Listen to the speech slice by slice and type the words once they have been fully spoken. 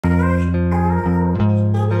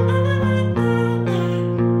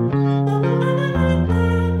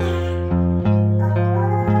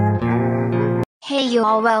you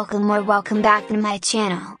all, welcome or welcome back to my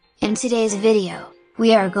channel. In today's video,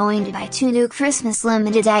 we are going to buy 2 new Christmas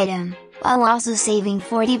limited items, while also saving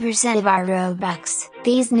 40% of our Robux.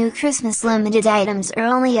 These new Christmas limited items are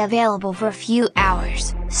only available for a few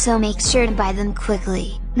hours, so make sure to buy them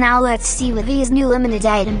quickly. Now let's see what these new limited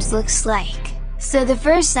items looks like. So the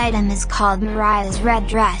first item is called Mariah's red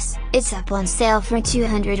dress. It's up on sale for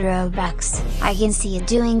 200 Robux. I can see it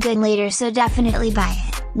doing good later, so definitely buy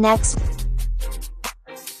it. Next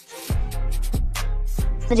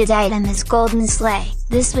limited item is Golden Sleigh.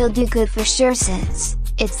 This will do good for sure since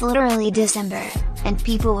it's literally December, and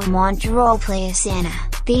people will want to roleplay as Santa.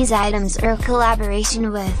 These items are a collaboration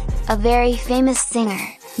with a very famous singer,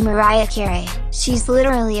 Mariah Carey. She's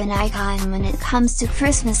literally an icon when it comes to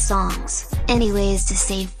Christmas songs. Anyways, to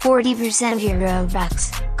save 40% of your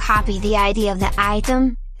Robux, copy the ID of the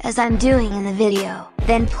item, as I'm doing in the video,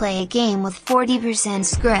 then play a game with 40%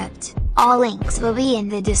 script. All links will be in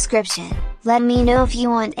the description. Let me know if you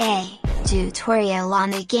want a tutorial on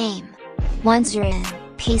the game. Once you're in,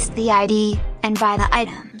 paste the ID, and buy the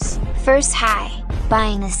items. First,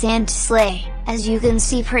 buying the Santa sleigh. As you can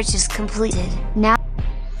see, purchase completed. Now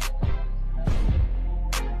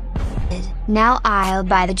I'll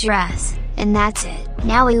buy the dress, and that's it.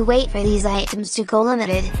 Now we wait for these items to go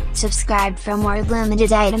limited. Subscribe for more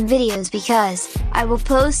limited item videos because I will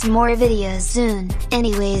post more videos soon.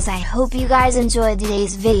 Anyways, I hope you guys enjoyed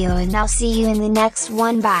today's video, and I'll see you in the next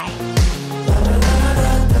one. Bye.